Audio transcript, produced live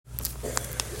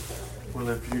Well,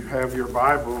 if you have your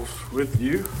Bibles with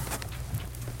you,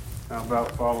 how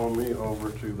about following me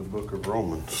over to the book of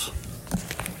Romans?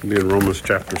 We'll be in Romans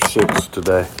chapter 6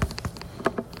 today.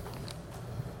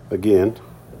 Again,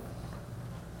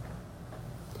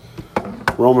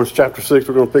 Romans chapter 6,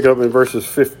 we're going to pick up in verses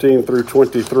 15 through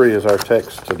 23 as our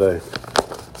text today.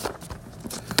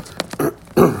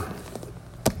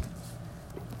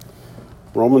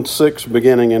 Romans 6,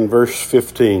 beginning in verse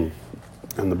 15,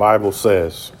 and the Bible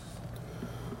says,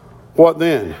 "What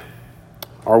then?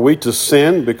 Are we to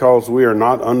sin because we are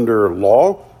not under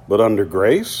law, but under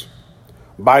grace?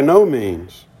 By no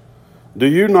means. Do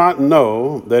you not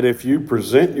know that if you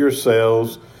present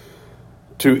yourselves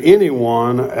to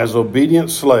anyone as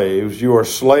obedient slaves, you are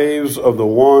slaves of the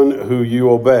one who you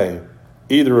obey,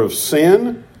 either of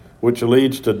sin, which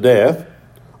leads to death,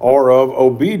 or of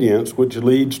obedience, which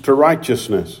leads to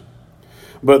righteousness?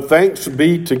 But thanks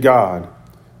be to God,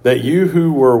 that you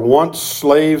who were once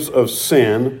slaves of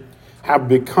sin have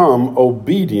become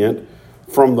obedient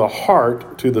from the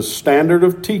heart to the standard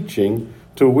of teaching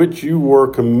to which you were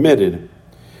committed,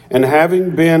 and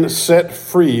having been set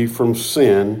free from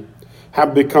sin,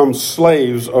 have become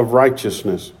slaves of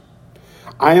righteousness.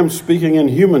 I am speaking in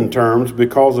human terms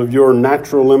because of your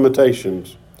natural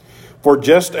limitations. For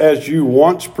just as you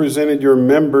once presented your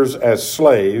members as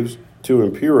slaves to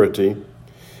impurity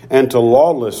and to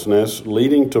lawlessness,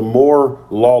 leading to more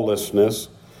lawlessness,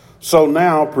 so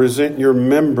now present your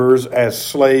members as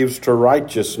slaves to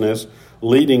righteousness,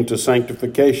 leading to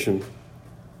sanctification.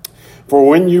 For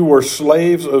when you were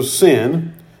slaves of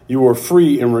sin, you were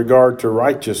free in regard to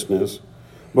righteousness.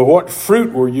 But what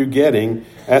fruit were you getting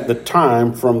at the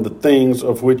time from the things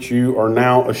of which you are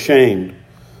now ashamed?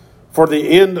 For the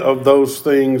end of those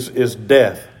things is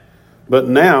death. But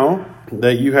now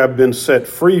that you have been set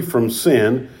free from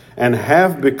sin and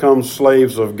have become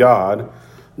slaves of God,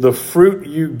 the fruit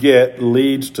you get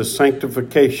leads to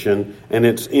sanctification and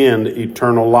its end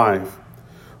eternal life.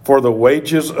 For the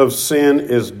wages of sin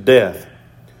is death,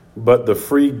 but the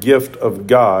free gift of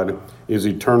God is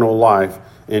eternal life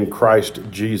in Christ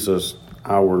Jesus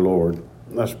our Lord."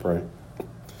 Let's pray.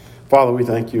 Father, we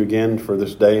thank you again for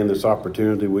this day and this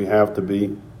opportunity we have to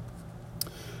be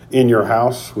in your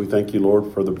house. We thank you, Lord,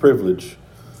 for the privilege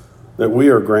that we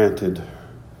are granted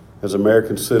as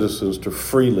American citizens to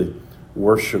freely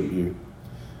worship you.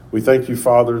 We thank you,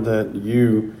 Father, that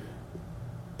you,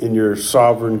 in your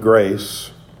sovereign grace,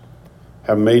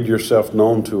 have made yourself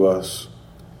known to us,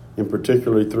 in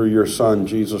particularly through your Son,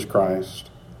 Jesus Christ,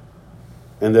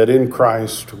 and that in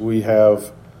Christ we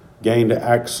have gained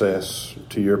access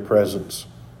to your presence.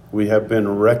 We have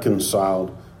been reconciled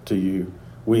to you.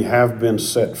 We have been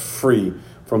set free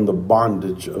from the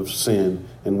bondage of sin,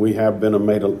 and we have been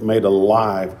made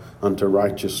alive unto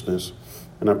righteousness.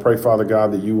 And I pray, Father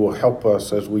God, that you will help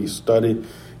us as we study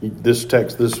this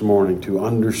text this morning to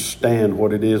understand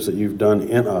what it is that you've done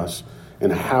in us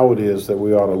and how it is that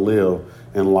we ought to live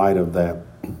in light of that.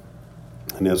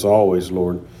 And as always,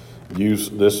 Lord, use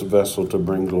this vessel to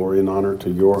bring glory and honor to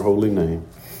your holy name.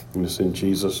 And it's in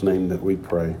Jesus' name that we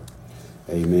pray.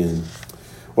 Amen.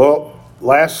 Well,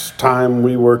 last time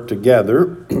we were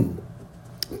together,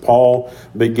 Paul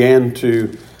began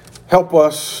to help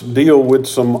us deal with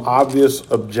some obvious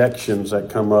objections that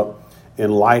come up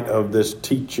in light of this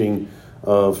teaching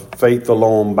of faith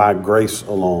alone by grace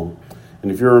alone. And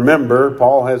if you remember,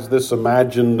 Paul has this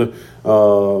imagined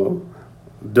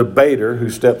debater who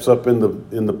steps up in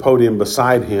the podium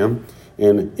beside him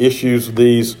and issues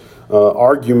these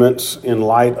arguments in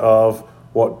light of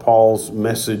what Paul's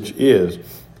message is.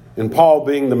 And Paul,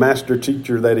 being the master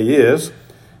teacher that he is,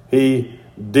 he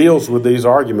deals with these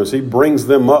arguments. He brings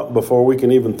them up before we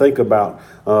can even think about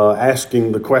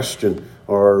asking the question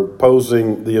or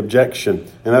posing the objection.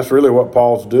 And that's really what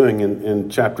Paul's doing in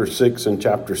chapter 6 and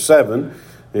chapter 7.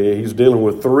 He's dealing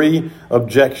with three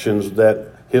objections that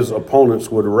his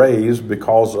opponents would raise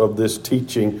because of this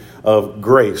teaching of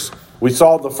grace. We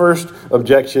saw the first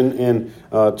objection in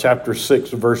chapter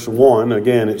 6, verse 1.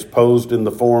 Again, it's posed in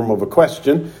the form of a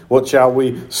question. What shall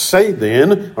we say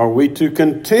then? Are we to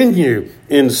continue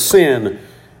in sin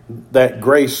that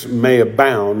grace may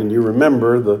abound? And you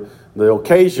remember the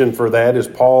occasion for that is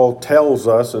Paul tells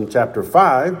us in chapter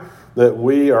 5 that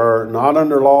we are not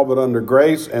under law but under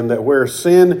grace, and that where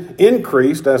sin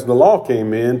increased as the law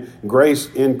came in,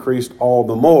 grace increased all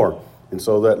the more. And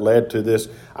so that led to this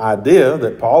idea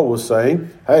that Paul was saying,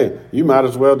 hey, you might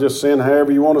as well just sin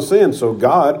however you want to sin, so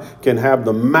God can have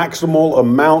the maximal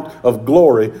amount of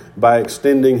glory by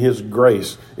extending his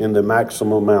grace in the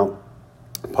maximum amount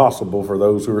possible for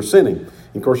those who are sinning.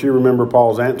 Of course, you remember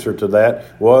Paul's answer to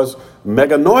that was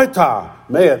meganoita.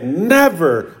 May it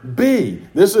never be.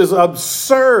 This is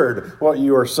absurd what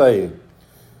you are saying.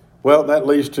 Well, that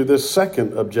leads to this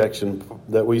second objection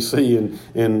that we see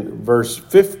in verse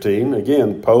 15,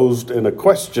 again, posed in a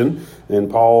question in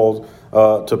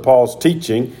to Paul's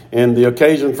teaching. And the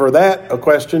occasion for that, a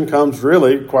question, comes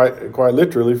really quite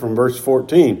literally from verse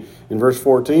 14. In verse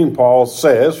 14, Paul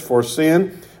says, "For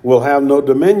sin will have no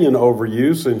dominion over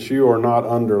you, since you are not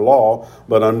under law,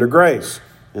 but under grace."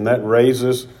 And that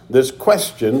raises this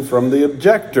question from the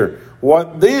objector.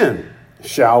 What then?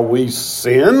 Shall we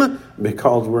sin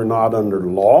because we're not under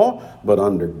law, but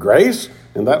under grace?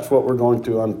 And that's what we're going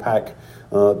to unpack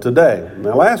today.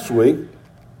 Now, last week,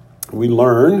 we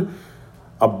learned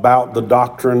about the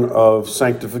doctrine of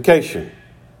sanctification.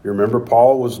 You remember,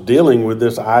 Paul was dealing with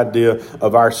this idea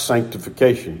of our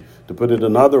sanctification. To put it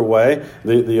another way,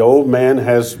 the old man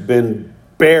has been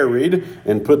buried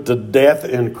and put to death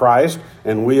in Christ,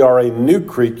 and we are a new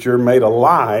creature made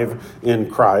alive in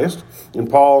Christ. And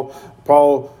Paul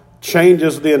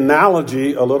changes the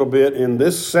analogy a little bit in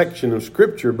this section of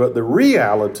Scripture, but the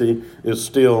reality is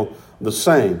still the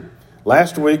same.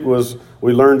 Last week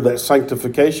we learned that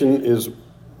sanctification is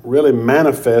really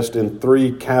manifest in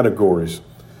three categories.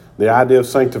 The idea of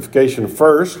sanctification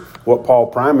first, what Paul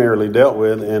primarily dealt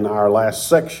with in our last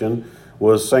section,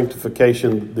 was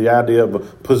sanctification, the idea of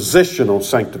positional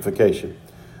sanctification.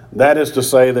 That is to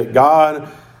say that God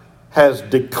has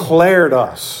declared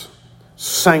us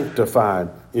sanctified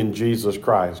in Jesus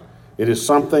Christ. It is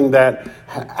something that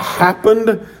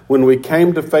happened when we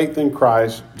came to faith in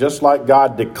Christ. Just like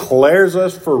God declares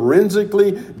us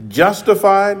forensically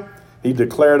justified, He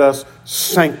declared us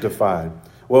sanctified.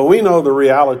 Well, we know the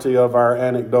reality of our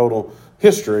anecdotal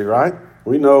history, right?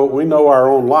 We know our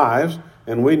own lives,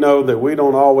 and we know that we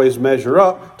don't always measure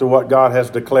up to what God has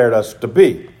declared us to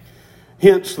be.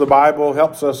 Hence, the Bible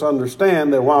helps us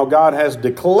understand that while God has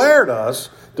declared us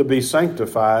to be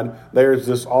sanctified, there's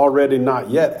this already not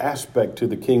yet aspect to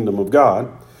the kingdom of God.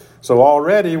 So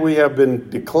already we have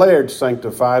been declared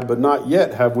sanctified, but not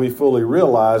yet have we fully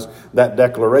realized that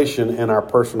declaration in our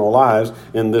personal lives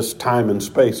in this time and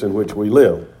space in which we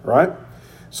live, right?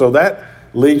 So that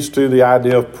leads to the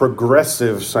idea of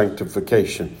progressive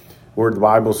sanctification, where the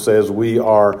Bible says we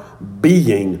are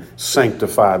being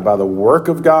sanctified by the work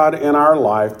of God in our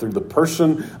life through the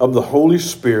person of the Holy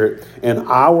Spirit and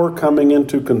our coming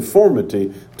into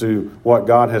conformity to what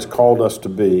God has called us to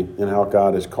be and how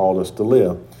God has called us to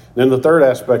live. Then the third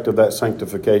aspect of that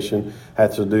sanctification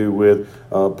has to do with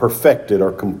perfected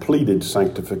or completed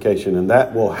sanctification. And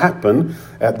that will happen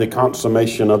at the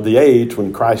consummation of the age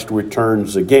when Christ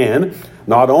returns again.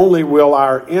 Not only will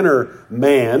our inner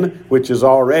man, which is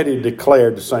already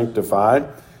declared sanctified,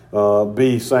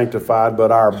 be sanctified, but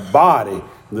our body,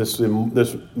 this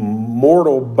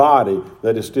mortal body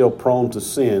that is still prone to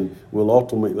sin, will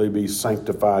ultimately be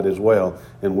sanctified as well.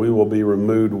 And we will be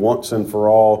removed once and for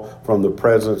all from the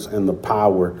presence and the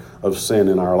power of sin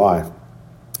in our life.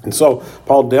 And so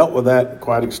Paul dealt with that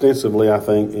quite extensively, I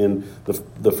think, in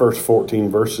the first 14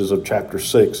 verses of chapter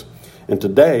 6. And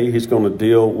today he's going to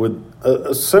deal with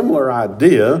a similar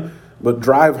idea, but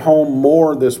drive home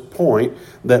more this point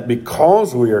that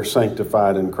because we are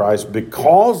sanctified in Christ,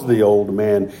 because the old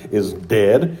man is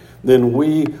dead, then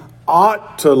we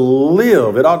ought to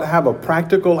live. It ought to have a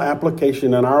practical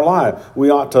application in our life. We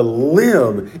ought to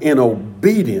live in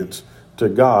obedience to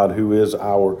God, who is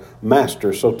our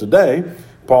master. So today,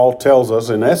 Paul tells us,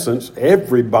 in essence,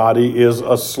 everybody is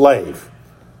a slave.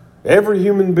 Every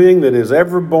human being that is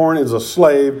ever born is a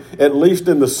slave, at least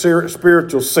in the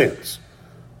spiritual sense.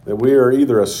 That we are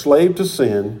either a slave to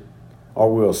sin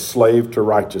or we're a slave to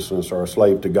righteousness or a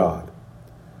slave to God.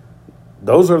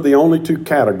 Those are the only two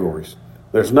categories.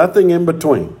 There's nothing in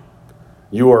between.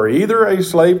 You are either a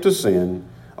slave to sin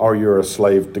or you're a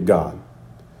slave to God.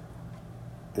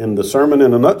 And the sermon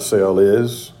in a nutshell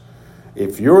is,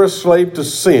 if you're a slave to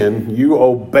sin, you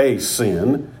obey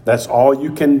sin. That's all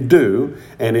you can do,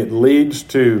 and it leads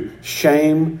to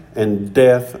shame and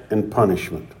death and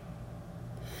punishment.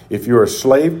 If you're a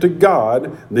slave to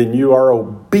God, then you are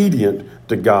obedient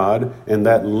to God, and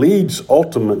that leads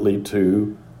ultimately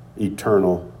to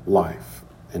eternal life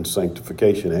and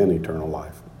sanctification and eternal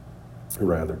life,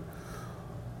 rather.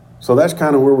 So that's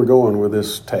kind of where we're going with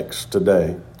this text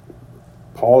today.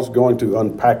 Paul's going to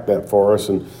unpack that for us,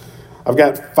 and I've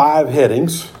got 5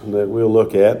 headings that we'll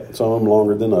look at, some of them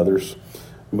longer than others.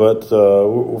 But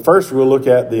first we'll look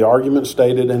at the argument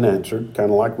stated and answered,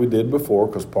 kind of like we did before,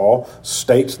 because Paul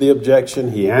states the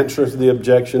objection, he answers the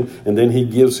objection, and then he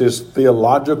gives his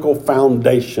theological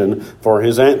foundation for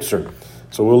his answer.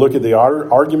 So we'll look at the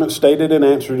argument stated and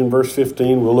answered in verse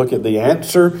 15. We'll look at the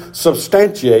answer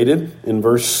substantiated in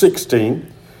verse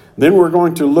 16. Then we're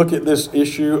going to look at this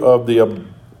issue of the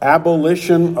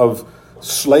abolition of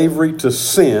slavery to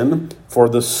sin for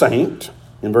the saint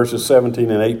in verses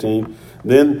 17 and 18.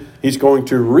 Then he's going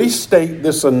to restate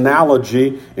this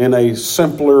analogy in a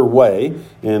simpler way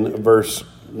in verse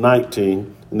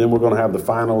 19. And then we're going to have the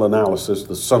final analysis,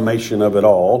 the summation of it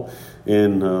all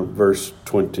in verse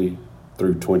 20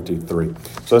 through 23.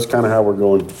 So that's kind of how we're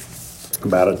going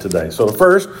about it today. So the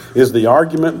first is the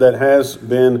argument that has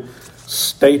been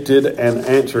stated and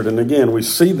answered. And again, we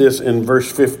see this in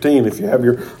verse 15. If you have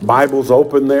your Bibles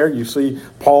open there, you see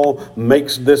Paul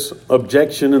makes this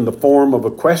objection in the form of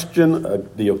a question.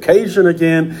 The occasion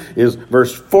again is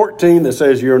verse 14 that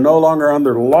says you're no longer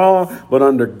under law, but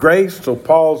under grace. So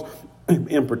Paul's,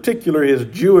 in particular, his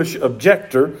Jewish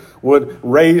objector would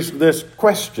raise this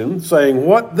question saying,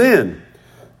 what then?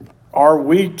 Are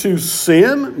we to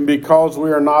sin because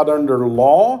we are not under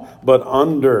law, but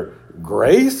under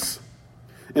grace?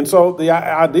 And so the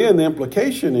idea and the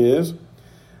implication is,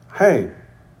 hey,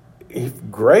 if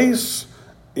grace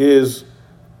is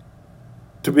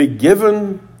to be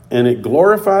given and it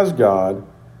glorifies God,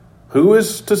 who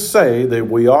is to say that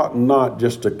we ought not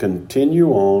just to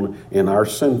continue on in our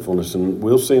sinfulness? And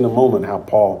we'll see in a moment how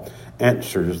Paul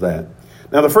answers that.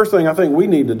 Now, the first thing I think we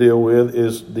need to deal with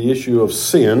is the issue of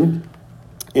sin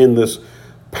in this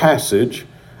passage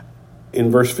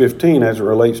in verse 15 as it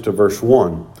relates to verse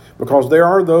 1. Because there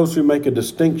are those who make a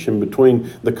distinction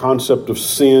between the concept of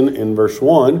sin in verse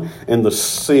 1 and the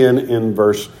sin in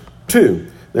verse 2.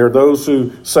 There are those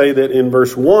who say that in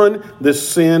verse 1, this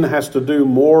sin has to do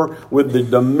more with the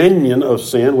dominion of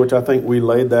sin, which I think we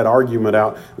laid that argument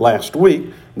out last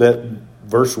week, that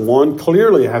verse 1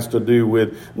 clearly has to do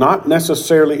with not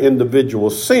necessarily individual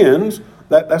sins.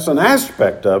 That's an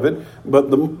aspect of it,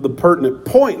 but the pertinent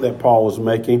point that Paul was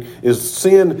making is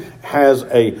sin has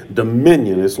a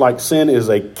dominion. It's like sin is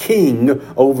a king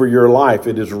over your life.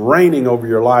 It is reigning over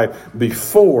your life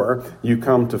before you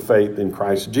come to faith in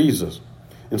Christ Jesus.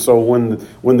 And so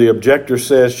when the objector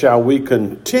says, shall we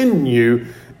continue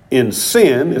in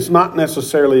sin, it's not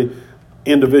necessarily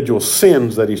individual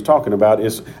sins that he's talking about.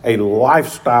 It's a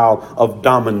lifestyle of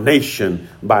domination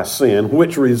by sin,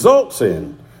 which results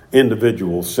in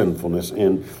individual sinfulness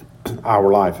in our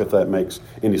life, if that makes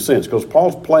any sense. Because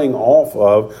Paul's playing off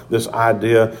of this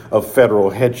idea of federal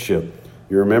headship.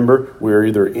 You remember, we're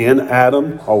either in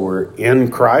Adam or we're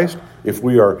in Christ. If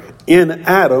we are in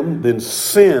Adam, then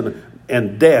sin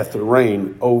and death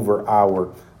reign over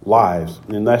our lives.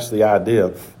 And that's the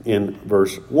idea in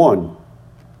verse 1.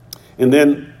 And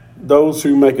then those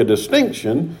who make a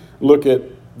distinction look at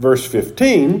verse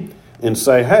 15 and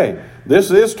say, hey,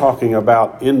 this is talking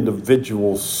about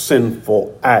individual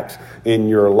sinful acts in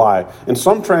your life. And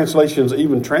some translations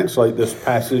even translate this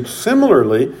passage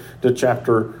similarly to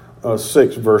chapter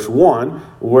 6, verse 1,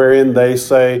 wherein they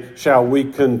say, shall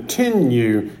we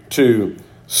continue to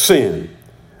sin?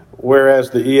 Whereas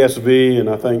the ESV, and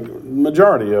I think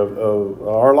majority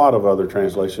or a lot of other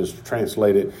translations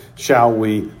translate it, shall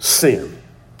we sin?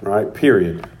 Right?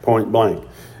 Period. Point blank.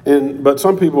 But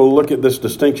some people look at this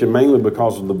distinction mainly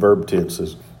because of the verb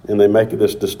tenses, and they make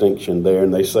this distinction there,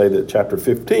 and they say that chapter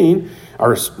 15,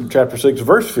 or chapter 6,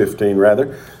 verse 15,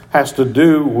 rather, has to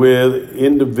do with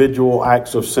individual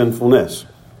acts of sinfulness.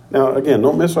 Now, again,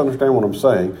 don't misunderstand what I'm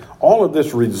saying. All of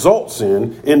this results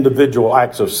in individual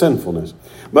acts of sinfulness.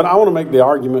 But I want to make the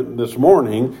argument this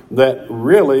morning that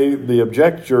really the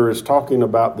objector is talking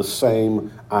about the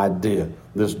same idea,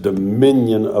 this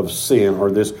dominion of sin or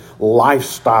this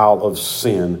lifestyle of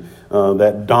sin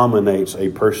that dominates a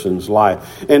person's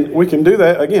life. And we can do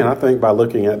that, again, I think, by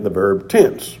looking at the verb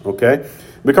tense, okay?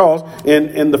 Because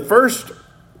in the first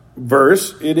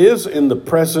verse, it is in the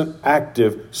present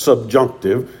active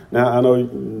subjunctive. Now, I know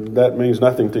that means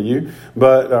nothing to you,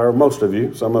 or most of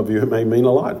you. Some of you it may mean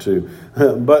a lot to.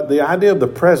 But the idea of the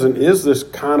present is this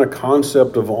kind of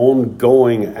concept of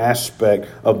ongoing aspect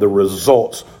of the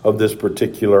results of this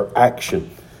particular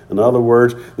action. In other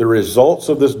words, the results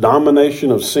of this domination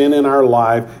of sin in our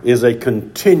life is a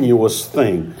continuous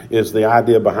thing, is the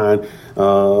idea behind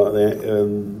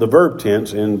the verb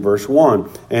tense in verse 1.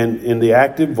 And in the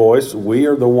active voice, we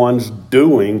are the ones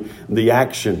doing the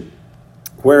action.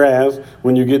 Whereas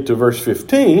when you get to verse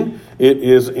 15, it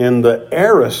is in the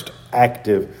aorist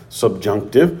active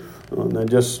subjunctive. And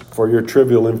just for your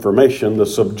trivial information, the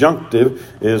subjunctive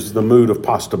is the mood of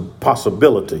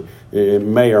possibility. It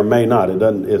may or may not. It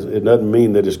doesn't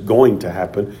mean that it's going to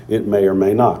happen. It may or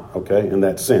may not, okay, in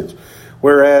that sense.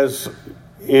 Whereas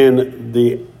in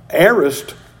the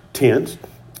aorist tense,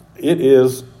 it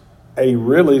is a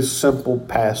really simple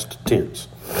past tense.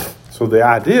 So the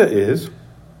idea is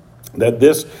that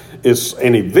this is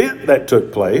an event that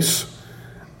took place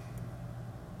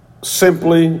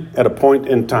simply at a point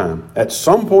in time. At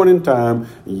some point in time,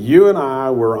 you and I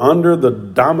were under the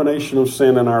domination of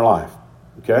sin in our life.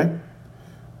 Okay?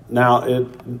 Now,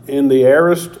 in the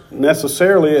aorist,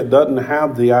 necessarily, it doesn't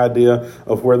have the idea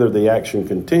of whether the action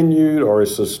continued or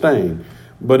is sustained,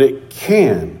 but it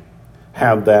can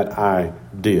have that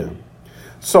idea.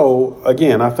 So,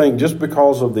 again, I think just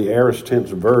because of the aorist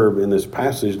tense verb in this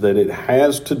passage, that it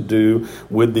has to do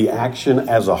with the action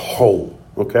as a whole,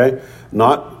 okay?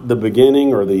 Not the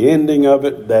beginning or the ending of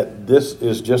it, that this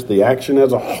is just the action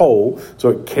as a whole. So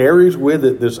it carries with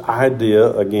it this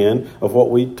idea, again, of what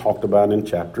we talked about in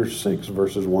chapter 6,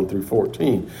 verses 1 through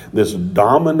 14. This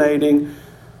dominating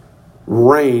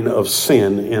reign of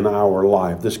sin in our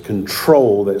life, this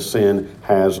control that sin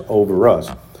has over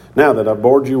us. Now that I've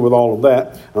bored you with all of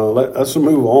that, let's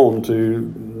move on to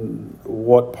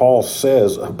what Paul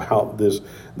says about this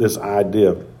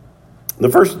idea.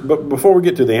 But before we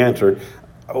get to the answer,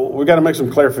 we've got to make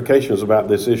some clarifications about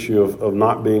this issue of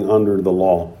not being under the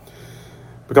law.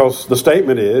 Because the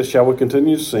statement is, shall we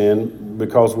continue to sin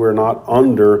because we're not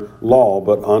under law,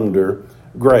 but under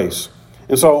grace?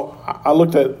 And so I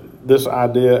looked at this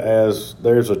idea as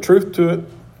there's a truth to it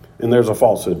and there's a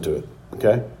falsehood to it,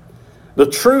 okay? The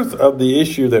truth of the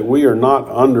issue that we are not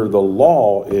under the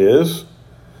law is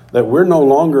that we're no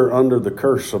longer under the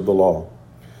curse of the law.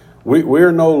 We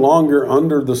are no longer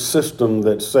under the system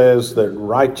that says that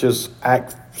righteous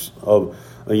acts of,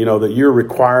 that you're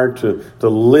required to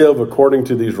live according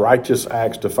to these righteous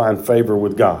acts to find favor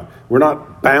with God. We're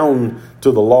not bound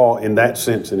to the law in that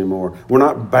sense anymore. We're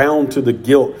not bound to the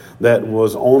guilt that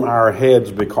was on our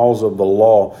heads because of the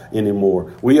law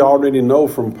anymore. We already know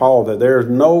from Paul that there is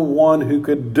no one who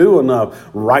could do enough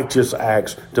righteous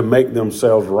acts to make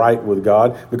themselves right with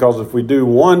God, because if we do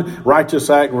one righteous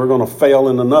act, we're going to fail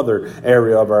in another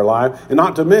area of our life. And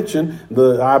not to mention,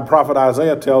 the prophet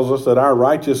Isaiah tells us that our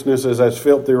righteousness is as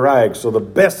filthy rags. So the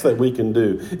best that we can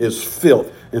do is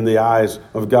filth in the eyes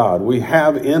of God. We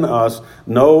have in us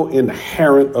no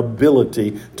inherent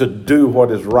ability to do what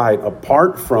is right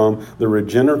apart from the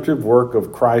regenerative work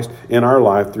of Christ in our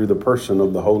life through the person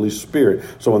of the Holy Spirit.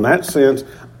 So in that sense,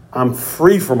 I'm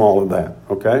free from all of that,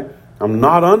 okay? I'm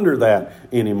not under that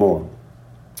anymore.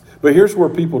 But here's where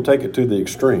people take it to the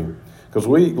extreme, because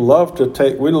we love to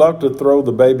throw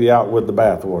the baby out with the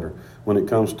bathwater when it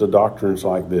comes to doctrines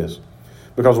like this.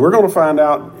 Because we're going to find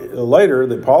out later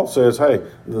that Paul says, hey,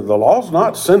 the law's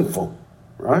not sinful,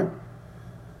 right?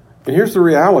 And here's the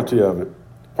reality of it.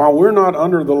 While we're not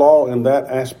under the law in that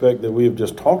aspect that we have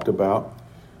just talked about,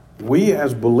 we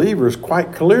as believers,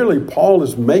 quite clearly, Paul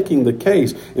is making the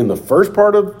case. In the first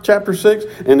part of chapter 6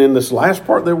 and in this last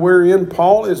part that we're in,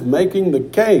 Paul is making the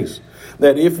case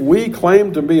that if we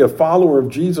claim to be a follower of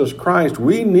Jesus Christ,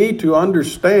 we need to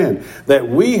understand that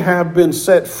we have been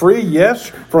set free, yes,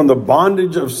 from the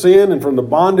bondage of sin and from the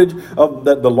bondage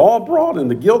that the law brought and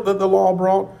the guilt that the law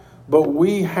brought, but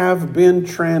we have been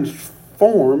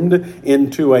transformed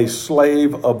into a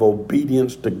slave of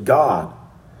obedience to God.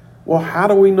 Well, how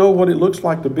do we know what it looks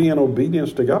like to be in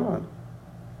obedience to God?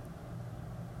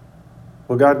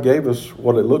 Well, God gave us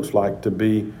what it looks like to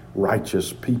be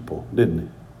righteous people, didn't He?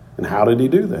 And how did He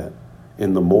do that?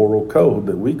 In the moral code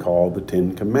that we call the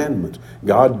Ten Commandments.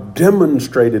 God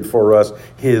demonstrated for us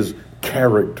His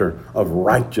character of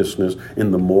righteousness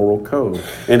in the moral code.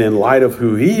 And in light of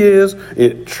who He is,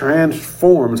 it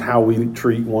transforms how we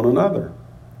treat one another.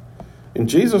 And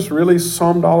Jesus really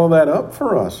summed all of that up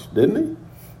for us, didn't He?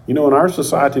 In our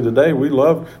society today, we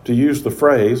love to use the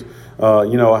phrase,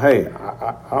 hey,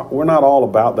 we're not all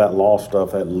about that law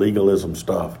stuff, that legalism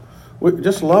stuff. We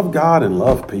just love God and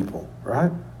love people,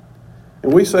 right?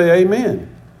 And we say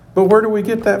amen. But where do we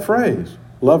get that phrase?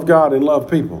 Love God and love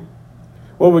people.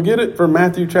 Well, we get it from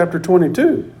Matthew chapter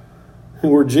 22,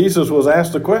 where Jesus was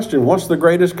asked the question, what's the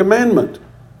greatest commandment?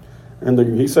 And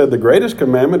He said, the greatest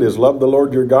commandment is love the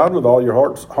Lord your God with all your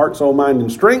heart, soul, mind,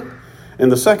 and strength.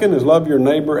 And the second is love your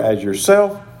neighbor as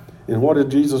yourself. And what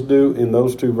did Jesus do in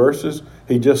those two verses?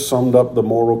 He just summed up the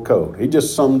moral code. He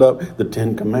just summed up the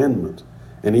Ten Commandments.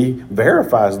 And He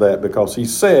verifies that because He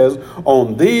says,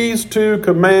 on these two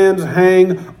commands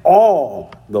hang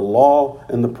all the law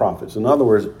and the prophets. In other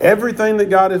words, everything that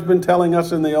God has been telling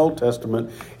us in the Old Testament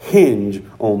hinge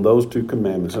on those two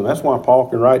commandments. And that's why Paul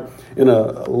can write in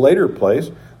a later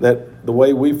place that the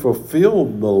way we fulfill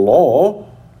the law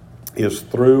is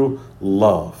through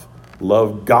love.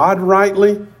 Love God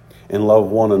rightly and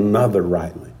love one another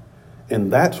rightly.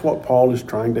 And that's what Paul is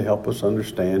trying to help us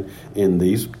understand in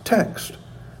these texts.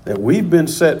 That we've been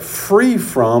set free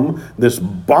from this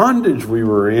bondage we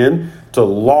were in to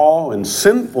law and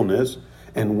sinfulness,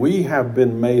 and we have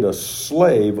been made a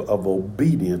slave of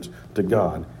obedience to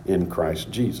God in Christ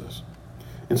Jesus.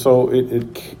 And so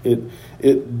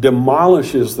it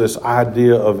demolishes this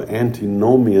idea of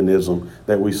antinomianism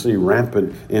that we see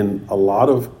rampant in a lot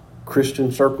of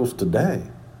Christian circles today.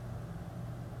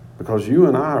 Because you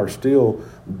and I are still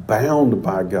bound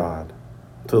by God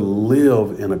to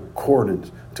live in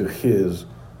accordance to His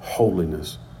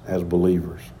holiness as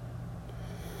believers.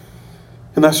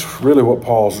 And that's really what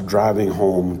Paul's driving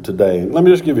home today. Let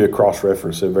me just give you a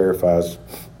cross-reference that verifies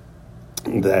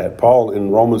that. Paul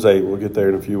in Romans 8, we'll get there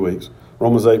in a few weeks.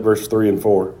 Romans 8, verse 3 and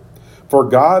 4. For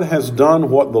God has done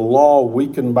what the law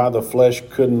weakened by the flesh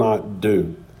could not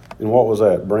do. And what was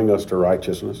that? Bring us to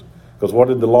righteousness. Because what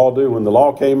did the law do? When the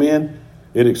law came in,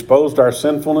 it exposed our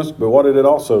sinfulness, but what did it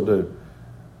also do?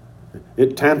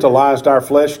 It tantalized our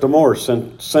flesh to more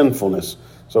sinfulness.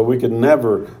 So we could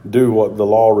never do what the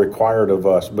law required of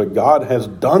us. But God has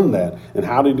done that. And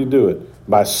how did He do it?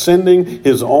 By sending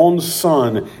His own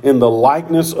Son in the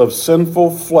likeness of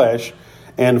sinful flesh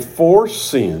and for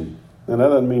sin. And that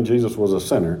doesn't mean Jesus was a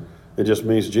sinner. It just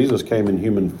means Jesus came in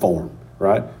human form,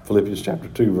 right? Philippians chapter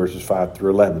 2, verses 5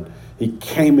 through 11. He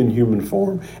came in human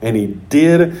form, and He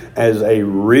did as a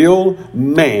real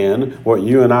man what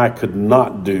you and I could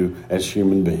not do as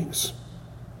human beings,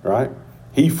 right?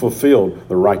 He fulfilled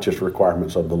the righteous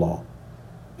requirements of the law.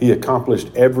 He accomplished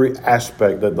every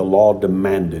aspect that the law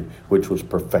demanded, which was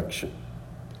perfection.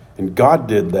 And God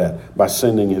did that by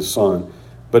sending His Son.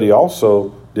 But He also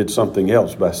did something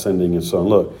else by sending His Son.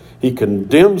 Look, He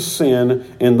condemned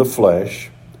sin in the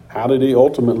flesh. How did He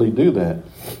ultimately do that?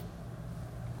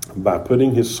 By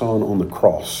putting His Son on the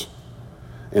cross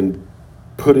and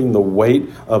putting the weight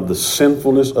of the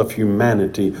sinfulness of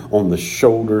humanity on the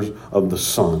shoulders of the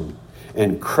Son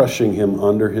and crushing Him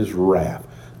under His wrath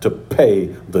to pay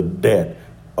the debt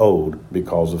owed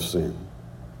because of sin.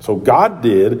 So God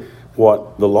did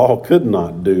what the law could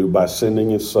not do by sending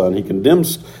His Son. He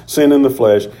condemns sin in the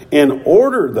flesh in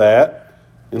order that,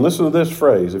 and listen to this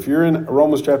phrase. If you're in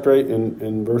Romans chapter 8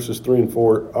 in verses 3 and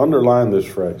 4, underline this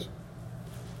phrase.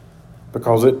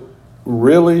 Because it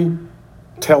really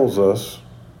tells us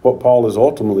what Paul is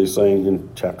ultimately saying in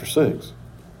chapter 6.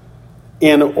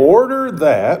 In order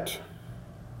that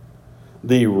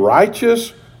the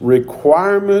righteous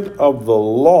requirement of the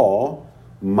law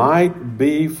might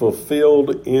be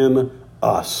fulfilled in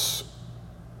us.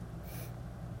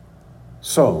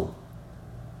 So,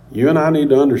 you and I need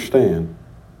to understand,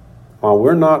 while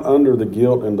we're not under the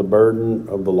guilt and the burden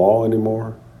of the law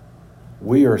anymore,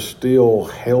 we are still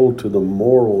held to the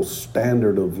moral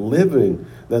standard of living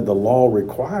that the law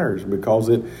requires, because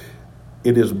it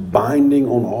is binding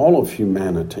on all of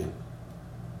humanity.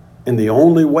 And the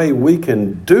only way we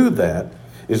can do that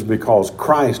is because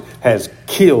Christ has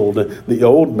killed the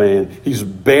old man. He's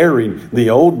buried the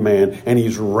old man, and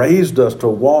He's raised us to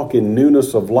walk in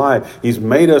newness of life. He's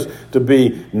made us to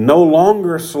be no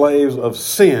longer slaves of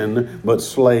sin, but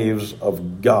slaves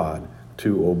of God,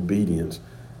 to obedience,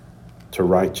 to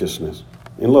righteousness.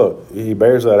 And look, He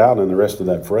bears that out in the rest of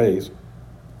that phrase.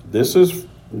 This is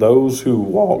those who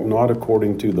walk not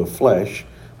according to the flesh,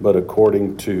 but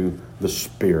according to the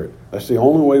Spirit. That's the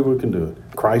only way we can do it.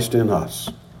 Christ in us,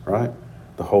 right?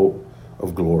 The hope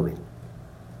of glory.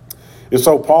 And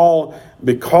so Paul,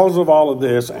 because of all of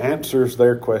this, answers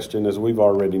their question, as we've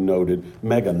already noted,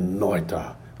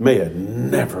 meganoita. May it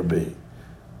never be.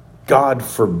 God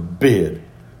forbid.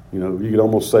 You know, you could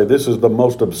almost say this is the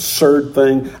most absurd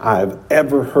thing I have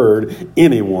ever heard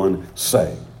anyone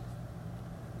say.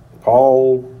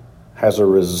 Paul has a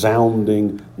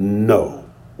resounding no.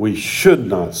 We should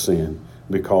not sin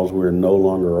because we're no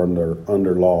longer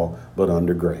under law, but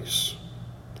under grace.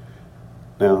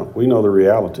 Now, we know the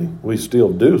reality. We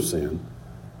still do sin,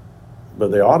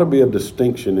 but there ought to be a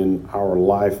distinction in our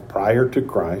life prior to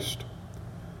Christ,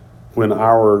 when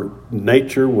our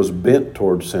nature was bent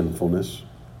toward sinfulness,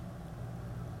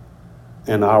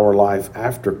 and our life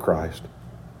after Christ,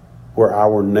 where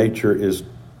our nature is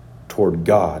toward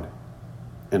God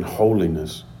and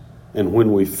holiness. And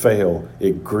when we fail,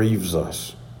 it grieves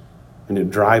us and it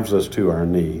drives us to our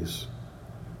knees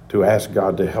to ask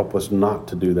God to help us not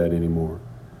to do that anymore.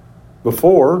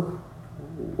 Before,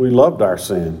 we loved our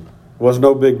sin. It was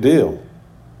no big deal.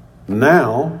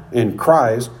 Now, in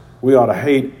Christ, we ought to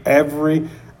hate every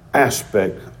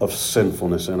aspect of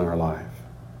sinfulness in our life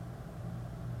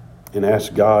and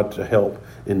ask God to help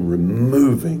in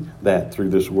removing that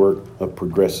through this work of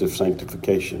progressive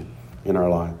sanctification in our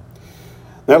life.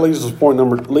 That leads us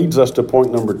to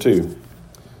point number 2.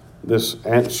 This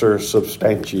answer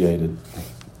substantiated.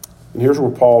 And here's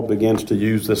where Paul begins to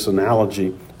use this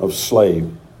analogy of slave.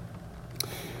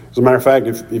 As a matter of fact,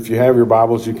 if you have your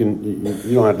Bibles, you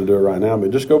don't have to do it right now,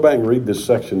 but just go back and read this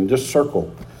section and just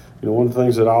circle. One of the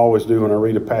things that I always do when I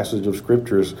read a passage of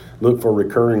Scripture is look for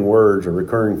recurring words or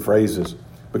recurring phrases,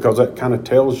 because that kind of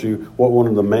tells you what one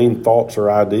of the main thoughts or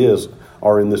ideas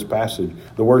are in this passage.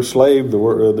 The word slave,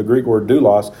 the Greek word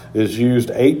doulos, is used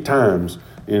 8 times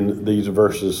in these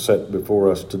verses set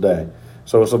before us today.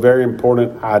 So it's a very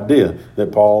important idea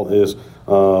that Paul is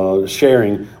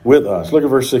sharing with us. Look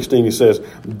at verse 16. He says,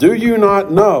 "Do you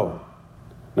not know?"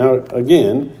 Now,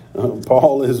 again,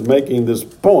 Paul is making this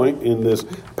point in this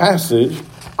passage.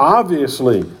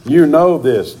 Obviously, you know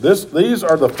this. These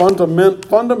are the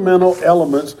fundamental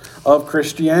elements of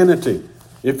Christianity.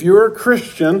 If you're a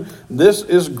Christian, this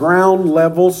is ground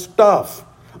level stuff.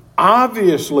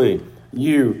 Obviously,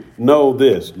 you know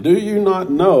this. Do you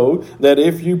not know that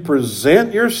if you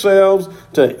present yourselves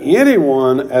to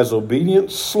anyone as obedient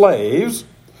slaves,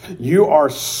 you are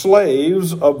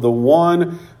slaves of the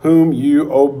one whom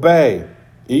you obey,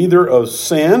 either of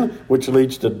sin, which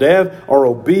leads to death, or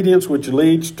obedience, which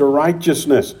leads to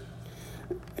righteousness.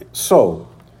 So,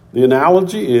 the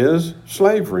analogy is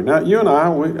slavery. Now, you and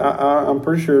I'm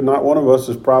pretty sure not one of us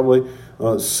has probably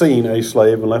seen a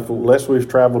slave unless we've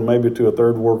traveled maybe to a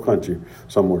third world country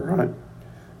somewhere, right?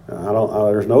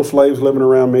 There's no slaves living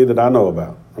around me that I know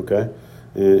about, okay?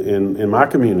 In my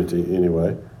community,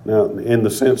 anyway. Now, in the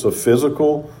sense of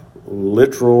physical,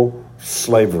 literal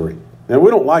slavery. Now,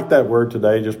 we don't like that word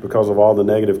today just because of all the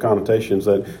negative connotations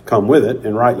that come with it,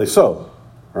 and rightly so,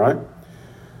 right?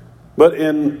 But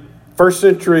in first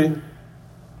century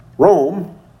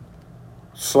Rome,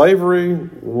 slavery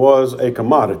was a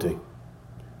commodity.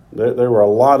 There were a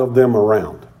lot of them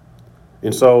around.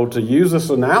 And so to use this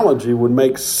analogy would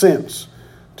make sense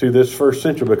to this first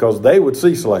century, because they would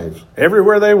see slaves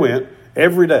everywhere they went,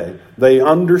 every day. They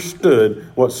understood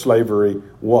what slavery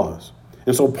was.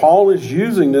 And so Paul is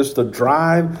using this to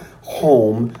drive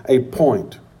home a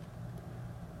point.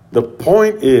 The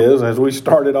point is, as we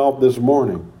started off this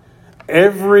morning,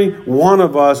 every one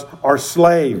of us are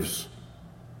slaves.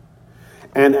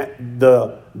 And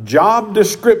the job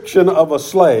description of a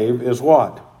slave is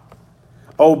what?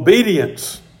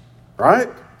 Obedience, right?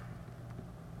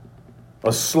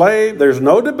 A slave, there's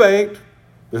no debate,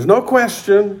 there's no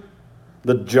question.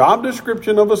 The job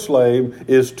description of a slave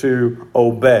is to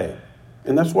obey.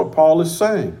 And that's what Paul is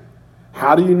saying.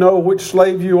 How do you know which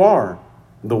slave you are?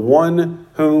 The one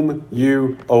whom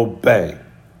you obey.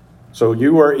 So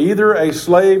you are either a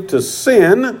slave to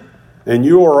sin, and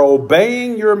you are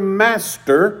obeying your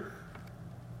master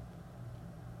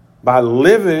by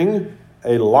living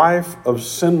a life of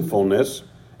sinfulness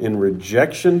in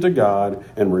rejection to God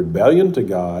and rebellion to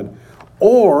God,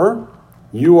 or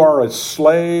you are a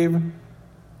slave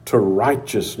to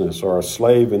righteousness, or a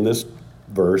slave in this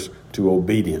verse to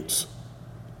obedience,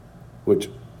 which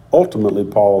ultimately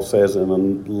Paul says in a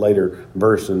later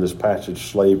verse in this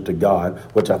passage, slave to God,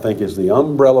 which I think is the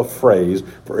umbrella phrase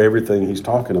for everything he's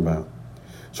talking about.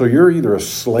 So you're either a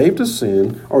slave to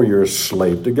sin or you're a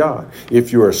slave to God.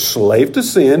 If you're a slave to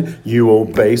sin, you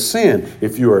obey sin.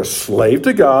 If you're a slave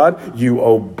to God, you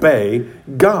obey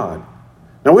God.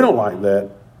 Now, we don't like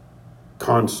that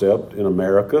concept in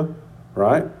America,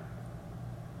 right?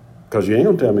 Because you ain't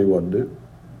going to tell me what to do,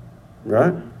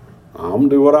 right? I'm going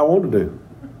to do what I want to do.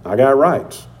 I got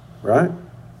rights, right?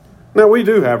 Now, we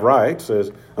do have rights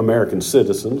as American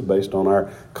citizens based on our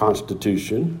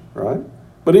Constitution, right?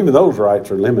 But even those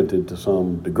rights are limited to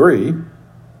some degree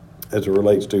as it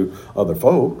relates to other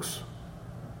folks.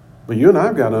 But you and I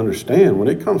have got to understand, when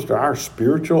it comes to our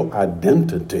spiritual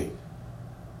identity,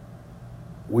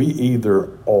 we either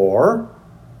are,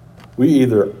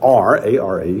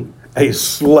 A-R-E, a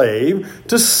slave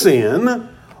to sin,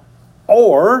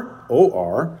 or,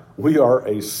 O-R, we are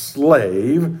a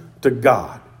slave to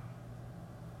God.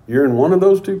 You're in one of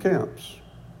those two camps.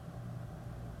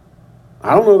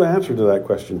 I don't know the answer to that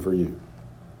question for you.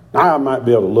 Now, I might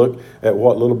be able to look at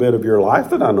what little bit of your life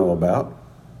that I know about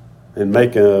and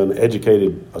make an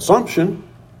educated assumption.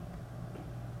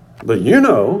 But you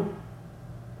know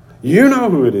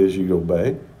who it is you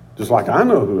obey, just like I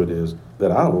know who it is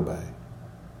that I obey.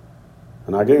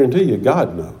 And I guarantee you,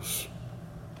 God knows.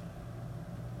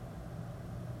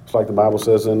 It's like the Bible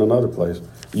says in another place,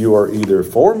 you are either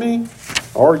for me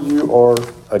or you are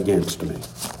against me.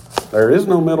 There is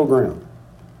no middle ground.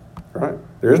 Right?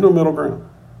 There is no middle ground.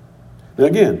 Now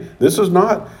again,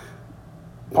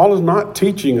 Paul is not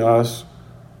teaching us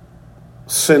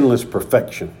sinless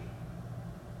perfection.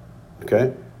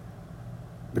 Okay?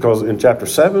 Because in chapter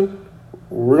 7,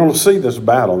 we're going to see this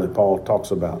battle that Paul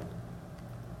talks about.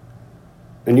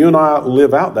 And you and I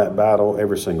live out that battle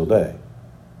every single day.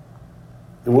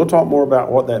 And we'll talk more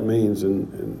about what that means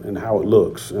and how it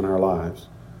looks in our lives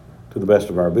to the best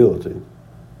of our ability.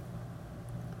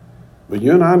 But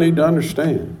you and I need to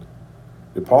understand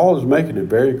that Paul is making it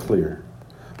very clear.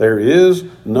 There is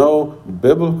no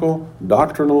biblical,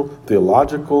 doctrinal,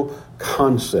 theological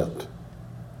concept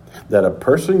that a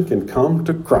person can come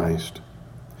to Christ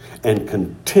and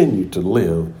continue to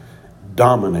live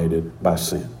dominated by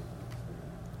sin.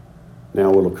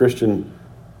 Now, will a Christian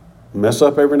mess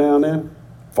up every now and then?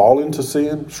 Fall into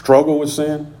sin? Struggle with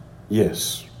sin?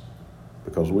 Yes,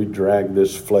 because we drag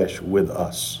this flesh with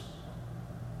us.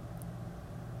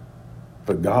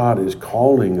 But God is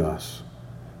calling us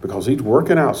because He's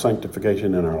working out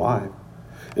sanctification in our life.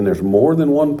 And there's more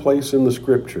than one place in the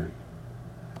Scripture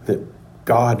that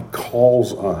God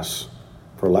calls us,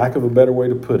 for lack of a better way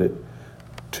to put it,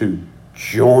 to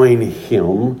join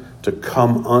Him, to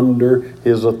come under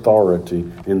His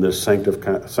authority in this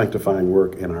sanctifying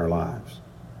work in our lives.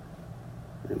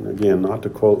 And again, not to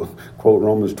quote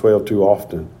Romans 12 too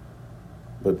often,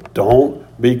 but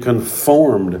don't be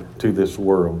conformed to this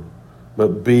world,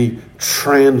 but be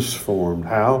transformed.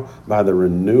 How? By the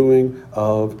renewing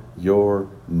of your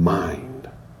mind.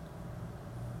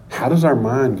 How does our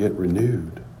mind get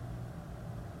renewed?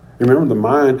 Remember, the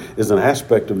mind is an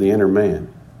aspect of the inner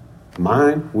man.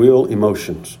 Mind, will,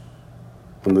 emotions.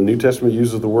 When the New Testament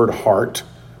uses the word heart,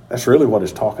 that's really what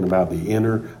it's talking about, the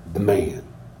inner man.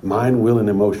 Mind, will, and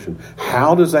emotion.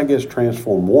 How does that get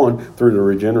transformed? One, through the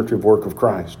regenerative work of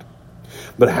Christ.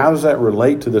 But how does that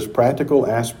relate to this practical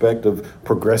aspect of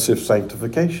progressive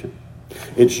sanctification?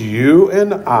 It's you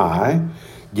and I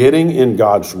getting in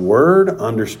God's Word,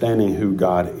 understanding who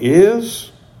God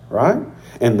is, right?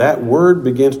 And that Word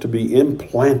begins to be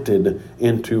implanted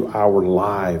into our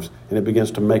lives. And it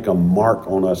begins to make a mark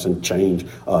on us and change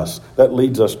us. That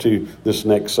leads us to this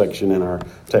next section in our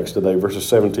text today, verses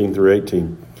 17 through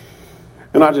 18.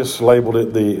 And I just labeled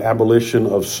it the abolition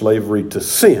of slavery to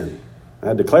sin. I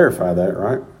had to clarify that,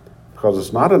 right? Because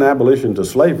it's not an abolition to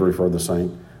slavery for the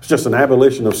saint. It's just an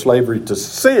abolition of slavery to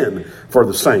sin for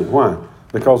the saint. Why?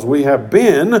 Because we have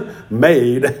been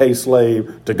made a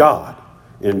slave to God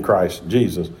in Christ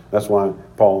Jesus. That's why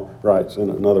Paul writes in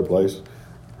another place.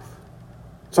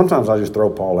 Sometimes I just throw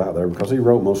Paul out there because he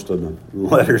wrote most of the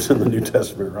letters in the New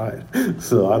Testament, right?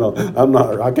 So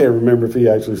I can't remember if he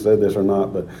actually said this or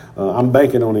not, but I'm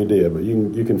banking on he did, but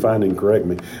you can find him, correct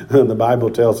me. The Bible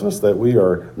tells us that we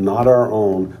are not our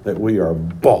own, that we are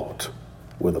bought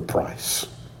with a price,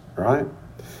 right?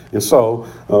 And so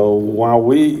while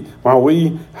we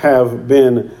have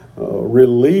been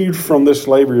relieved from this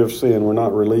slavery of sin, we're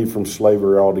not relieved from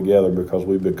slavery altogether because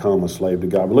we become a slave to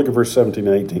God. But look at verse 17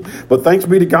 and 18. But thanks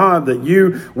be to God that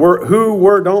you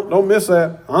were, don't miss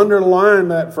that. Underline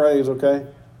that phrase, okay?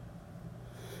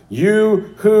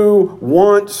 You who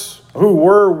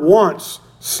were once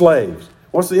slaves.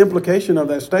 What's the implication of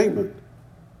that statement?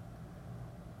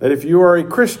 That if you are a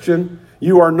Christian,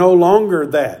 you are no longer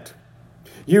that.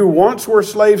 You once were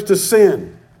slaves to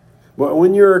sin. But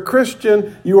when you're a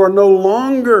Christian, you are no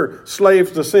longer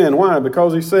slaves to sin. Why?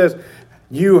 Because he says,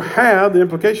 the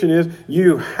implication is,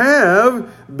 you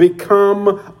have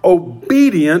become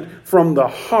obedient from the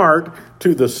heart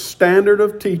to the standard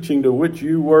of teaching to which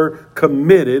you were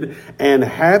committed, and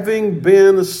having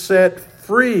been set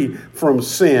free from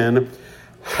sin,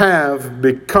 have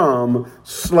become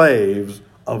slaves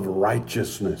of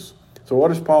righteousness. So what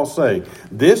does Paul say?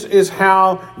 This is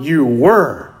how you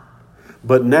were.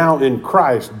 But now in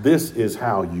Christ, this is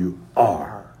how you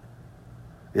are.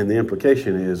 And the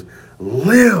implication is,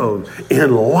 live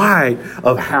in light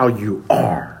of how you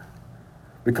are.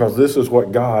 Because this is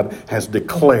what God has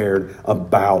declared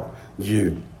about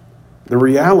you. The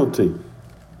reality,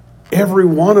 every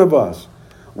one of us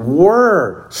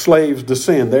were slaves to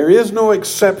sin. There is no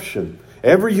exception.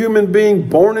 Every human being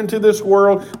born into this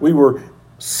world, we were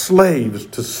slaves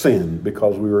to sin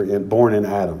because we were born in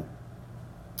Adam.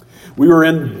 We were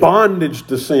in bondage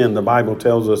to sin, the Bible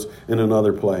tells us in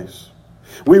another place.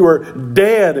 We were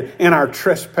dead in our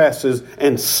trespasses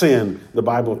and sin, the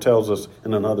Bible tells us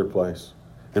in another place.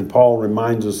 And Paul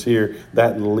reminds us here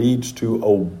that leads to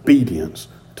obedience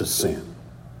to sin.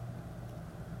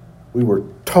 We were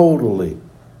totally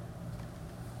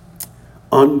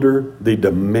under the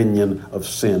dominion of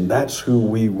sin. That's who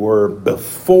we were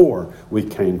before we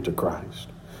came to Christ.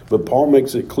 But Paul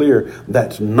makes it clear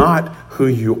that's not who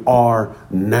you are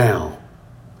now.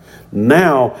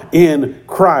 Now in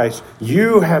Christ,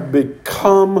 you have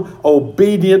become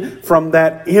obedient from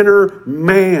that inner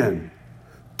man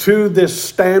to this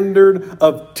standard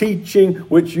of teaching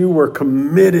which you were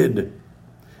committed.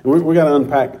 We got to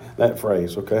unpack that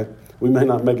phrase, okay? We may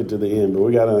not make it to the end, but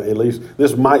we got to at least,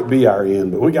 this might be our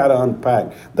end, but we got to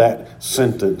unpack that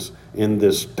sentence in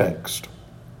this text.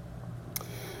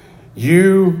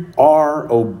 You are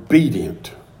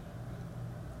obedient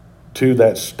to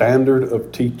that standard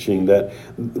of teaching. That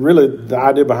really the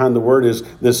idea behind the word is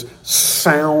this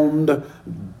sound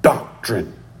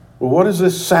doctrine. Well, what is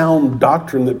this sound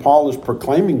doctrine that Paul is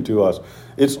proclaiming to us?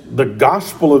 It's the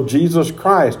gospel of Jesus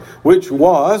Christ, which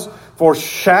was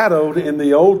foreshadowed in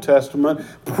the Old Testament,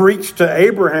 preached to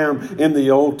Abraham in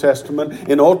the Old Testament,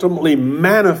 and ultimately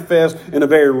manifest in a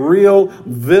very real,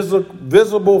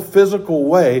 visible, physical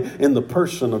way in the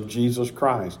person of Jesus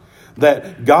Christ.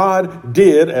 That God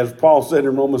did, as Paul said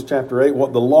in Romans chapter 8,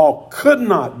 what the law could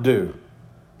not do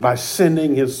by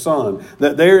sending his Son.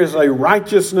 That there is a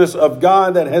righteousness of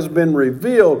God that has been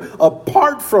revealed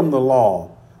apart from the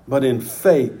law, but in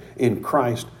faith in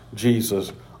Christ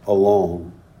Jesus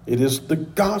alone. It is the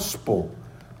gospel,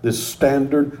 this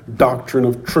standard doctrine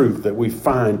of truth that we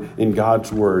find in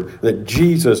God's word, that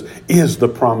Jesus is the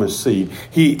promised seed.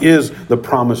 He is the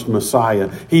promised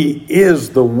Messiah. He is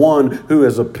the one who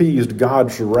has appeased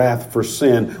God's wrath for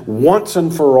sin once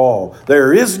and for all.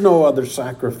 There is no other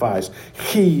sacrifice.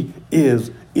 He is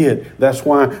it. That's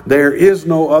why there is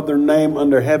no other name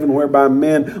under heaven whereby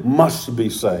men must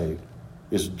be saved.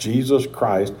 It's Jesus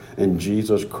Christ and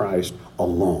Jesus Christ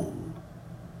alone.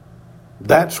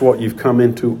 That's what you've come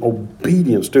into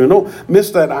obedience to. And don't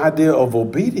miss that idea of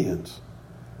obedience.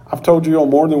 I've told you on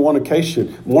more than one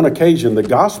occasion, the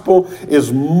gospel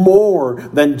is more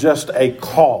than just a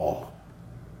call.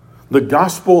 The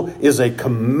gospel is a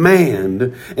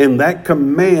command, and that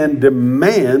command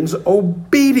demands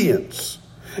obedience.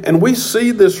 And we see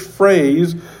this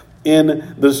phrase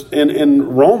in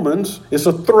Romans. It's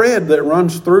a thread that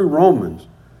runs through Romans.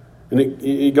 And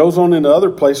it goes on into other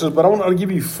places, but I want to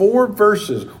give you 4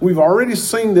 verses. We've already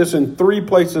seen this in 3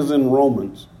 places in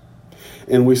Romans.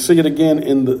 And we see it again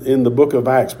in the book of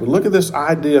Acts. But look at this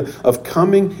idea of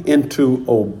coming into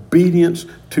obedience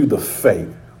to the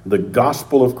faith, the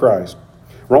gospel of Christ.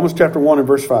 Romans chapter 1 and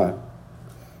verse 5.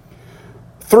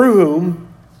 Through whom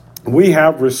we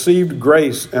have received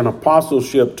grace and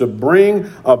apostleship to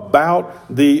bring about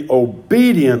the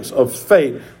obedience of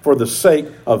faith for the sake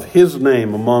of his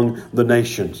name among the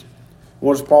nations.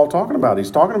 What is Paul talking about?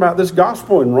 He's talking about this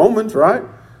gospel in Romans, right?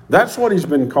 That's what he's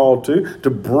been called to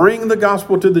bring the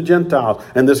gospel to the Gentiles.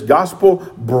 And this gospel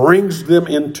brings them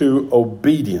into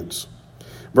obedience.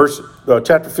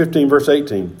 Chapter 15, verse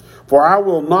 18. For I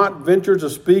will not venture to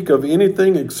speak of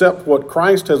anything except what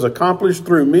Christ has accomplished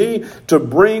through me to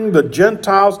bring the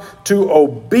Gentiles to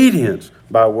obedience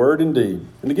by word and deed.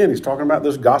 And again, he's talking about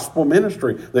this gospel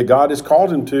ministry that God has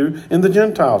called him to in the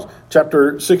Gentiles.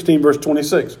 Chapter 16, verse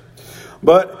 26.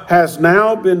 But has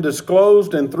now been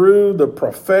disclosed and through the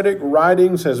prophetic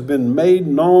writings has been made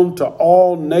known to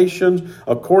all nations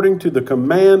according to the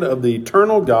command of the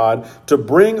eternal God to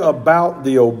bring about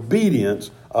the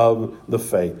obedience of the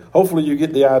faith. Hopefully you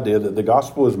get the idea that the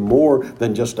gospel is more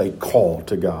than just a call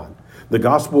to God. The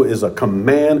gospel is a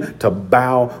command to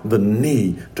bow the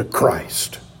knee to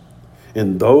Christ.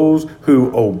 And those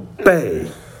who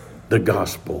obey the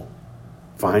gospel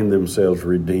find themselves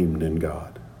redeemed in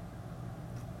God.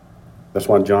 That's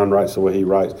why John writes the way he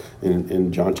writes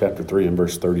in John chapter 3 and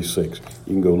verse 36.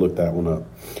 You can go look that one up.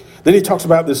 Then he talks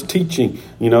about this teaching,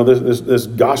 this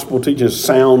gospel teaching,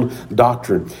 sound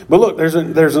doctrine. But look,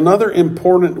 there's another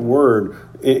important word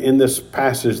in this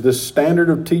passage, this standard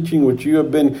of teaching which you have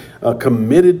been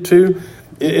committed to.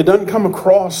 It doesn't come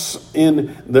across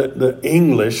in the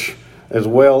English as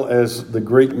well as the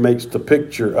Greek makes the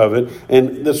picture of it.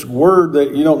 And this word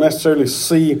that you don't necessarily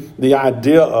see the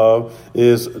idea of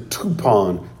is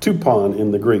tupon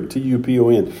in the Greek,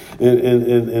 T-U-P-O-N,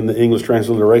 in the English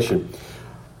transliteration.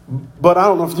 But I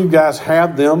don't know if you guys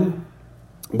have them,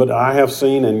 but I have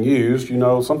seen and used,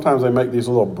 sometimes they make these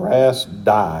little brass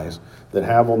dies that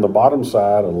have on the bottom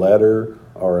side a letter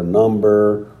or a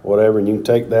number, whatever, and you can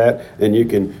take that and you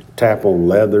can tap on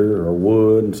leather or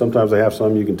wood, and sometimes they have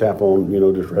some you can tap on,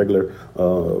 just regular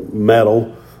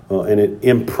metal, and it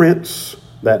imprints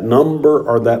that number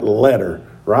or that letter,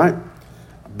 right?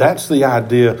 That's the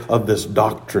idea of this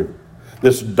doctrine.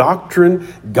 This doctrine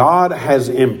God has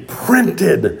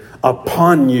imprinted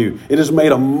upon you. It has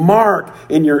made a mark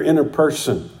in your inner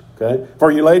person. Okay, for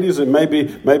you ladies, it may be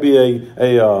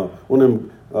a one of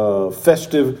them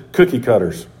festive cookie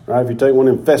cutters. Right? If you take one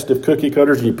of them festive cookie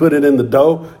cutters and you put it in the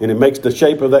dough and it makes the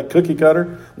shape of that cookie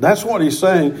cutter, that's what he's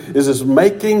saying, is it's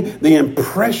making the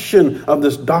impression of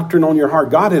this doctrine on your heart.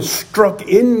 God has struck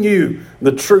in you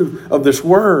the truth of this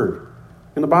word.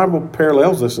 And the Bible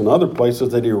parallels this in other places,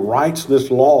 that he writes this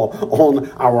law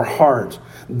on our hearts.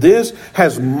 This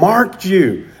has marked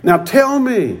you. Now tell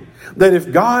me that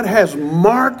if God has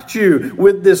marked you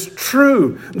with this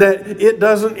truth, that it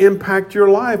doesn't impact your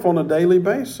life on a daily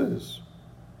basis.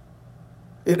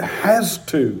 It has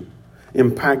to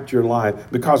impact your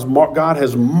life because God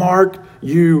has marked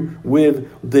you with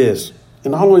this.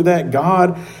 And not only that,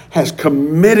 God has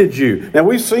committed you. Now,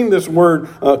 we've seen this word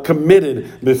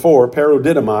committed before,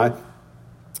 paradidomai,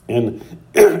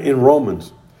 in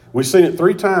Romans. We've seen it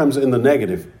 3 times in the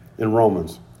negative in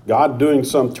Romans. God doing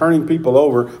some turning people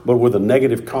over, but with a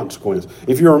negative consequence.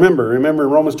 If you remember in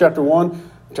Romans chapter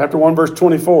 1 verse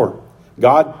 24,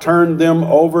 God turned them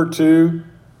over to,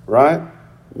 right?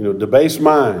 Debased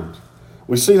minds.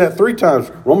 We see that 3 times.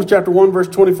 Romans chapter 1, verse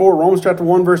 24, Romans chapter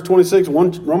 1, verse 26,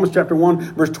 Romans chapter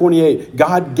 1, verse 28.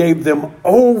 God gave them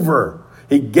over.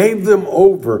 He gave them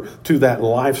over to that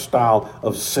lifestyle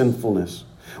of sinfulness.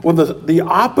 Well, the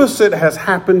opposite has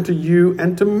happened to you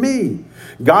and to me.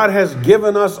 God has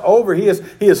given us over. He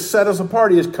has set us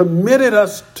apart. He has committed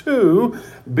us to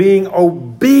being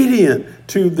obedient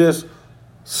to this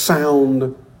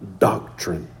sound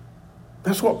doctrine.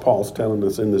 That's what Paul's telling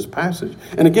us in this passage.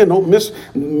 And again, don't miss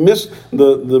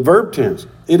the verb tense.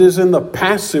 It is in the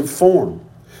passive form.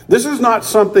 This is not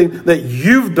something that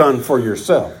you've done for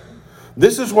yourself.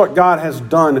 This is what God has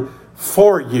done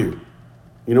for you.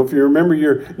 If you remember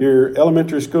your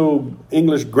elementary school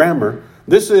English grammar,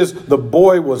 this is the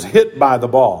boy was hit by the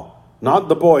ball, not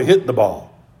the boy hit the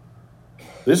ball.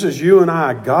 This is you and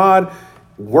I, God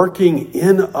working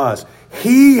in us.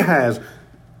 He has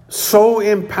so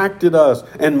impacted us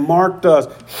and marked us.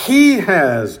 He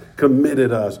has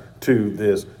committed us to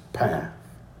this path.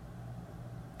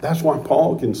 That's why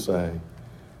Paul can say,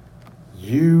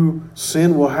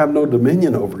 sin will have no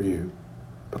dominion over you,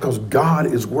 because God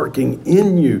is working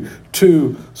in you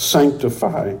to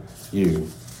sanctify you.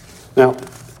 Now,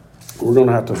 we're going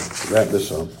to have to wrap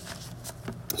this up.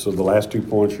 So the last 2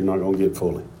 points you're not going to get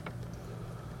fully,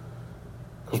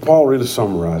 because Paul really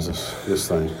summarizes this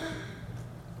thing.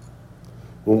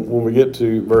 When we get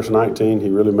to verse 19, he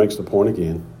really makes the point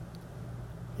again.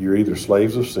 You're either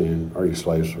slaves of sin or you're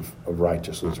slaves of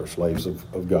righteousness, or slaves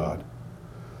of God.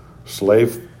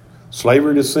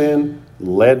 Slavery to sin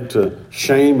led to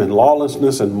shame and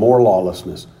lawlessness and more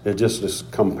lawlessness. It just is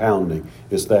compounding.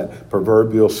 It's that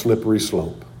proverbial slippery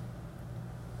slope.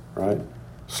 Right?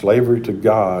 Slavery to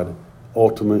God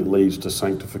ultimately leads to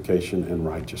sanctification and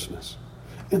righteousness.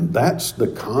 And that's the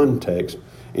context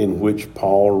in which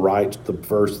Paul writes the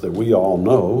verse that we all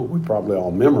know, we probably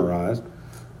all memorized,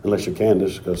 unless you're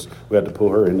Candace, because we had to pull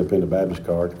her independent Baptist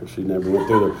card because she never went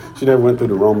through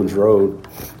the Romans road,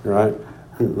 right?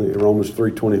 Romans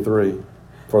 3:23,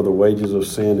 for the wages of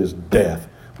sin is death,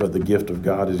 but the gift of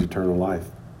God is eternal life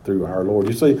through our Lord.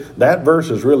 You see, that verse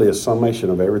is really a summation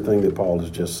of everything that Paul has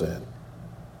just said,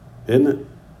 isn't it?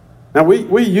 Now,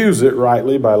 we use it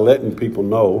rightly by letting people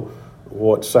know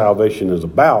what salvation is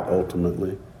about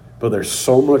ultimately, but there's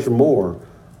so much more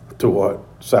to what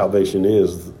salvation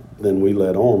is than we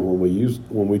let on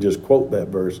when we just quote that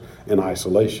verse in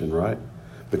isolation, right?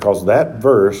 Because that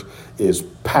verse is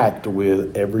packed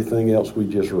with everything else we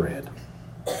just read.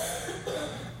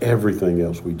 Everything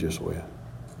else we just read.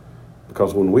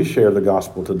 Because when we share the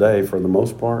gospel today, for the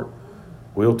most part,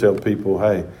 we'll tell people,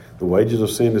 hey, the wages of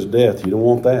sin is death. You don't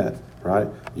want that. Right?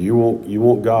 You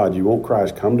want God, you want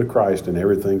Christ. Come to Christ and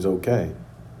everything's okay.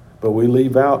 But we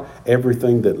leave out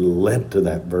everything that led to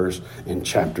that verse in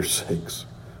chapter 6,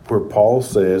 where Paul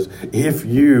says, if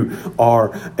you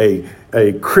are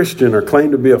a Christian or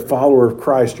claim to be a follower of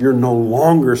Christ, you're no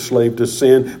longer slave to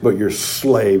sin, but you're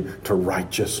slave to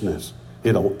righteousness.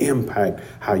 It'll impact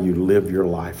how you live your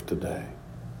life today.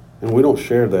 And we don't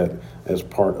share that as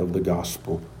part of the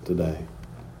gospel today.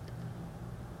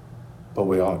 But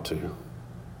we ought to.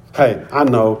 Hey, I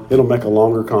know it'll make a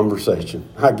longer conversation.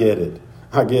 I get it.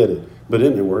 But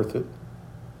isn't it worth it?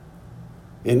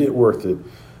 Isn't it worth it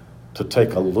to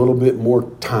take a little bit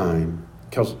more time?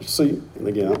 Because, see, and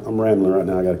again, I'm rambling right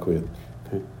now. I got to quit.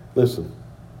 Okay? Listen,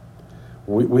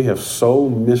 we have so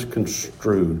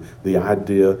misconstrued the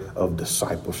idea of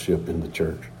discipleship in the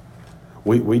church.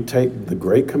 We take the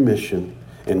Great Commission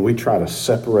and we try to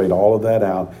separate all of that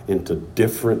out into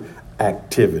different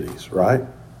activities, right?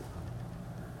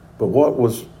 But what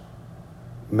was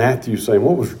Matthew saying?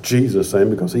 What was Jesus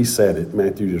saying? Because he said it.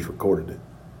 Matthew just recorded it.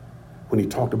 when he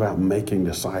talked about making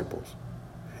disciples.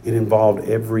 It involved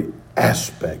every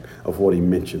aspect of what he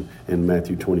mentioned in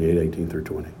Matthew 28:18 through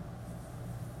 20.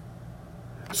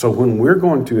 So when we're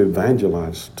going to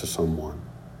evangelize to someone,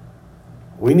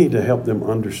 we need to help them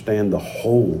understand the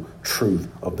whole truth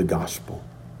of the gospel.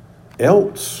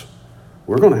 Else,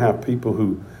 we're going to have people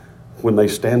who, when they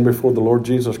stand before the Lord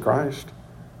Jesus Christ,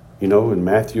 in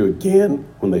Matthew again,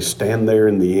 when they stand there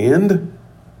in the end,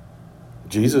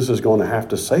 Jesus is going to have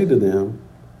to say to them,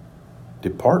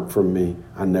 "Depart from me,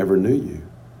 I never knew you."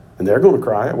 And they're going to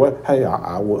cry, "Well, hey,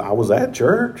 I was at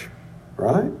church,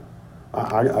 right?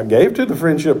 I gave to the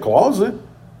friendship closet,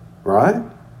 right?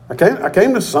 I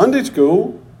came to Sunday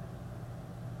school."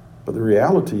 But the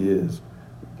reality is,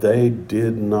 they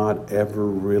did not ever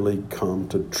really come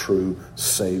to true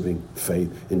saving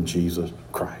faith in Jesus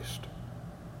Christ.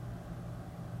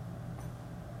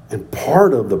 And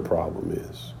part of the problem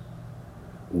is,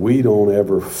 we don't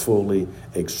ever fully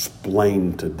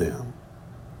explain to them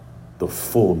the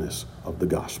fullness of the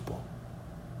gospel.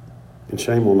 And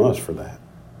shame on us for that.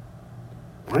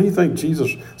 Why do you think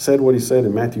Jesus said what he said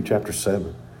in Matthew chapter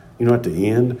 7? At the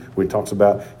end, when he talks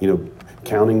about,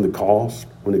 counting the cost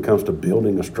when it comes to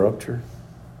building a structure.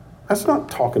 That's not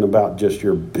talking about just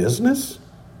your business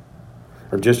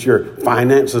or just your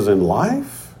finances in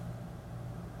life.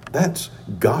 That's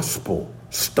gospel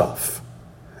stuff.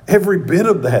 Every bit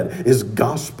of that is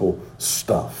gospel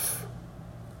stuff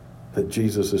that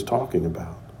Jesus is talking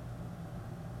about.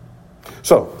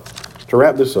 So, to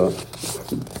wrap this up,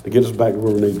 to get us back to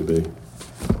where we need to be,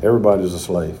 everybody's a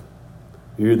slave.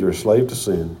 You're either a slave to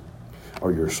sin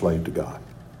or you're a slave to God.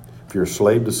 If you're a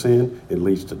slave to sin, it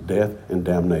leads to death and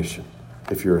damnation.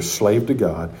 If you're a slave to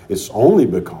God, it's only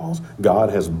because God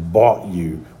has bought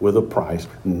you with a price,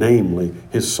 namely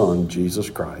his Son, Jesus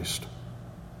Christ.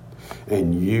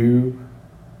 And you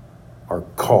are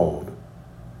called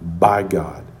by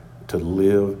God to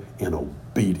live in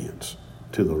obedience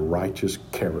to the righteous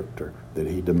character that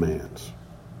he demands.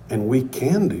 And we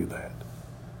can do that.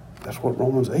 That's what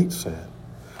Romans 8 said.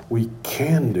 We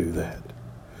can do that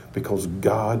because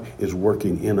God is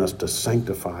working in us to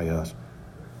sanctify us.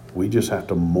 We just have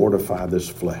to mortify this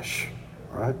flesh,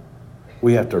 right?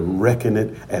 We have to reckon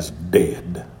it as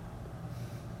dead.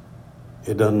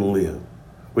 It doesn't live.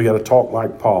 We got to talk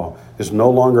like Paul. It's no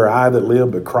longer I that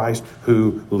live, but Christ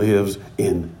who lives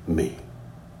in me.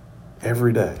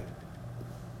 Every day.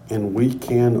 And we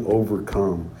can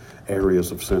overcome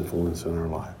areas of sinfulness in our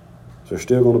life. Is there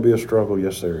still going to be a struggle?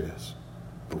 Yes, there is.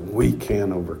 But we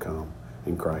can overcome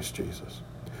in Christ Jesus.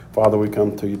 Father, we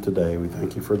come to you today. We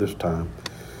thank you for this time.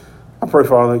 I pray,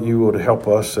 Father, that you would help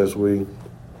us as we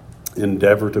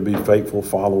endeavor to be faithful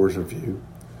followers of you.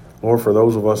 Lord, for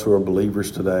those of us who are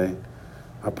believers today,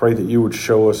 I pray that you would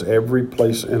show us every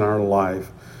place in our life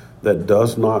that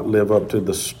does not live up to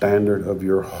the standard of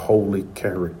your holy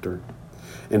character,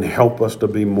 and help us to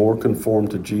be more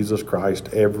conformed to Jesus Christ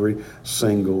every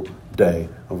single day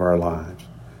of our lives.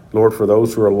 Lord, for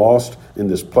those who are lost in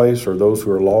this place or those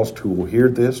who are lost who will hear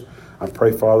this, I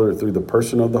pray, Father, that through the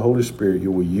person of the Holy Spirit,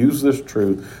 you will use this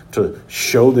truth to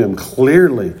show them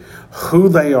clearly who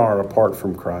they are apart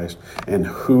from Christ and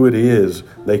who it is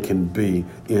they can be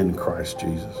in Christ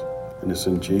Jesus. And it's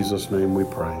in Jesus' name we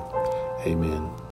pray. Amen.